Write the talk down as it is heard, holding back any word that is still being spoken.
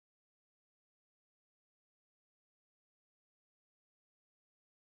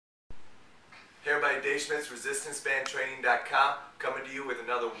Hey everybody, Dave Schmidt's ResistanceBandTraining.com coming to you with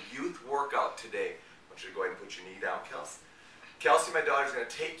another youth workout today. I want you to go ahead and put your knee down, Kelsey. Kelsey, my daughter, is going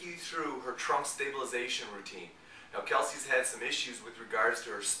to take you through her trunk stabilization routine. Now, Kelsey's had some issues with regards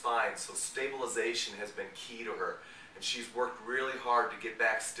to her spine, so stabilization has been key to her. And she's worked really hard to get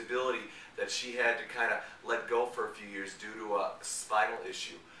back stability that she had to kind of let go for a few years due to a spinal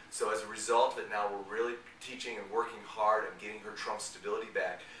issue. So as a result of it, now we're really teaching and working hard and getting her trunk stability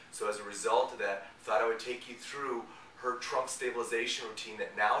back. So as a result of that, I thought I would take you through her trunk stabilization routine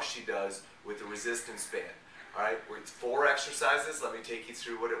that now she does with the resistance band. All right, it's 4 exercises. Let me take you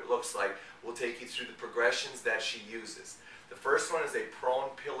through what it looks like. We'll take you through the progressions that she uses. The first one is a prone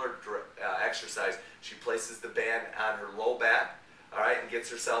pillar exercise. She places the band on her low back, all right, and gets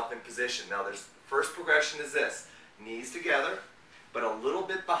herself in position. Now, first progression is this: knees together, but a little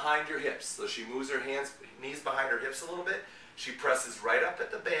bit behind your hips. So she moves her knees behind her hips a little bit. She presses right up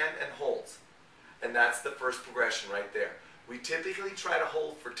at the band and holds. And that's the first progression right there. We typically try to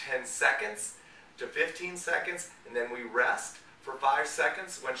hold for 10 seconds to 15 seconds, and then we rest for 5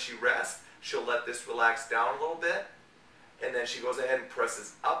 seconds. When she rests, she'll let this relax down a little bit, and then she goes ahead and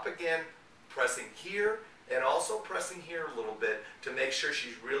presses up again, pressing here and also pressing here a little bit to make sure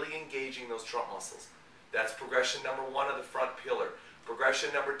she's really engaging those trunk muscles. That's progression number 1 of the front pillar.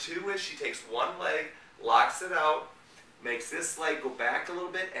 Progression number 2 is she takes one leg, locks it out, makes this leg go back a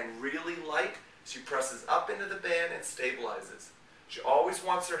little bit and really light. She presses up into the band and stabilizes. She always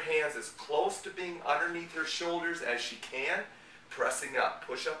wants her hands as close to being underneath her shoulders as she can, pressing up.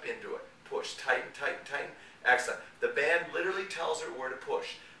 Push up into it. Push. Tighten, tighten, tighten. Excellent. The band literally tells her where to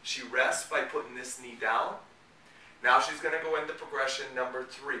push. She rests by putting this knee down. Now she's going to go into progression number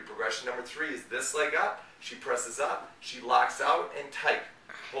 3. Progression number 3 is this leg up. She presses up. She locks out and tight.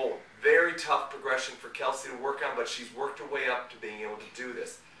 Hold. Very tough progression for Kelsey to work on, but she's worked her way up to being able to do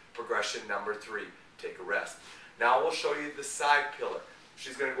this. Progression number 3. Take a rest. Now we'll show you the side pillar.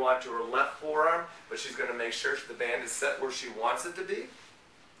 She's going to go onto her left forearm, but she's going to make sure the band is set where she wants it to be.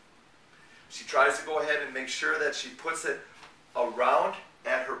 She tries to go ahead and make sure that she puts it around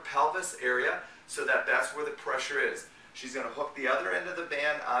at her pelvis area so that that's where the pressure is. She's going to hook the other end of the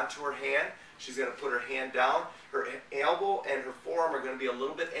band onto her hand. She's going to put her hand down. Her elbow and her forearm are going to be a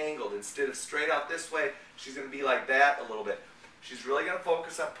little bit angled. Instead of straight out this way, she's going to be like that a little bit. She's really going to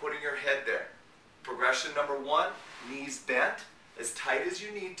focus on putting her head there. Progression number 1, knees bent as tight as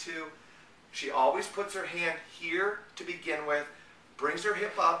you need to. She always puts her hand here to begin with, brings her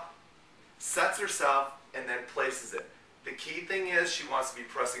hip up, sets herself, and then places it. The key thing is she wants to be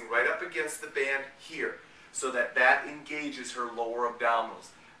pressing right up against the band here so that that engages her lower abdominals.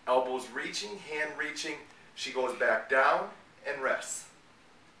 Elbows reaching, hand reaching. She goes back down and rests.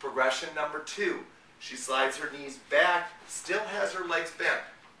 Progression number 2. She slides her knees back, still has her legs bent.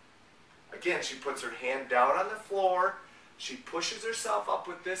 Again, she puts her hand down on the floor. She pushes herself up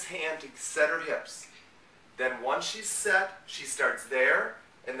with this hand to set her hips. Then once she's set, she starts there,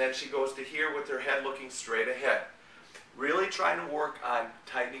 and then she goes to here with her head looking straight ahead. Really trying to work on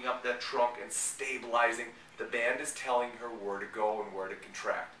tightening up that trunk and stabilizing. The band is telling her where to go and where to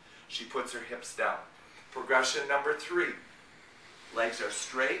contract. She puts her hips down. Progression number 3. Legs are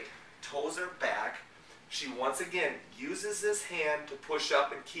straight, toes are back. She once again uses this hand to push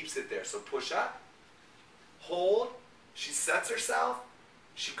up and keeps it there. So push up, hold, she sets herself,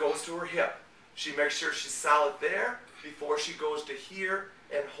 she goes to her hip. She makes sure she's solid there before she goes to here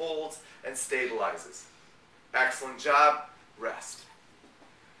and holds and stabilizes. Excellent job. Rest.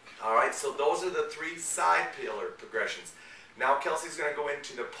 All right, so those are the 3 side pillar progressions. Now Kelsey's going to go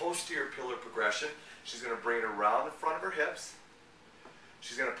into the posterior pillar progression. She's going to bring it around the front of her hips.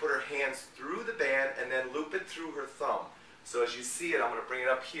 She's going to put her hands through the band and then loop it through her thumb. So as you see it, I'm going to bring it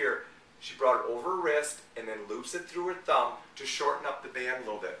up here. She brought it over her wrist and then loops it through her thumb to shorten up the band a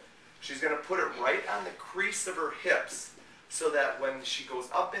little bit. She's going to put it right on the crease of her hips so that when she goes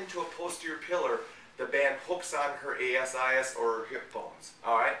up into a posterior pillar, the band hooks on her ASIS or her hip bones.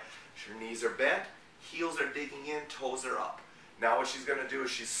 All right? Her knees are bent, heels are digging in, toes are up. Now what she's going to do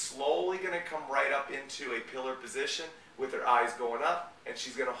is she's slowly going to come right up into a pillar position with her eyes going up, and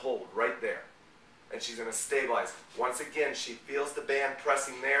she's going to hold right there. And she's going to stabilize. Once again, she feels the band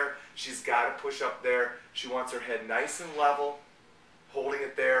pressing there. She's got to push up there. She wants her head nice and level, holding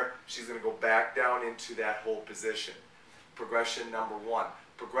it there. She's going to go back down into that hold position. Progression number 1.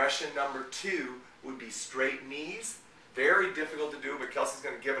 Progression number 2 would be straight knees. Very difficult to do, but Kelsey's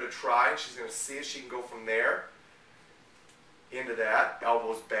going to give it a try. She's going to see if she can go from there into that,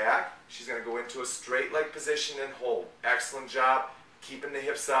 elbows back. She's going to go into a straight leg position and hold. Excellent job. Keeping the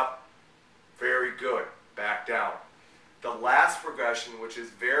hips up. Very good. Back down. The last progression, which is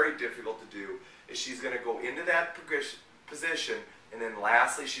very difficult to do, is she's going to go into that position, and then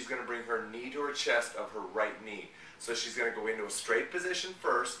lastly she's going to bring her knee to her chest of her right knee. So she's going to go into a straight position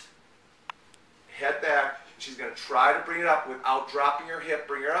first, head back. She's going to try to bring it up without dropping her hip.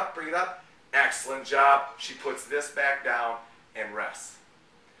 Bring her up, bring it up. Excellent job. She puts this back down and rests.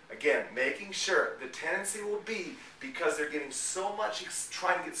 Again, making sure, the tendency will be, because they're getting so much,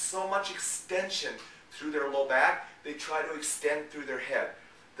 trying to get so much extension through their low back, they try to extend through their head.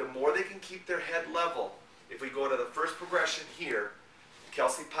 The more they can keep their head level, if we go to the first progression here,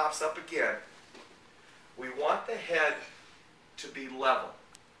 Kelsey pops up again, we want the head to be level,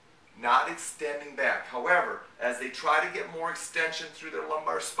 not extending back. However, as they try to get more extension through their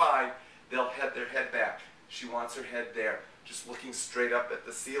lumbar spine, they'll head their head back. She wants her head there, just looking straight up at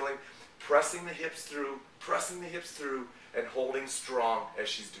the ceiling, pressing the hips through, and holding strong as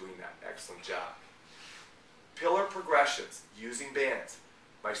she's doing that. Excellent job. Pillar progressions using bands.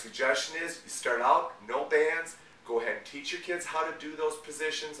 My suggestion is you start out, no bands, go ahead and teach your kids how to do those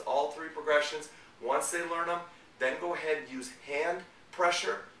positions, all three progressions. Once they learn them, then go ahead and use hand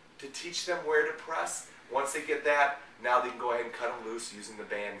pressure to teach them where to press. Once they get that, now they can go ahead and cut them loose using the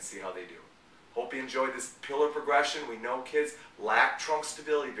band and see how they do. Hope you enjoyed this pillar progression. We know kids lack trunk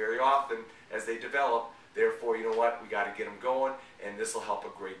stability very often as they develop. Therefore, you know what? We got to get them going, and this will help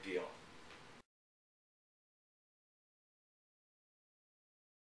a great deal.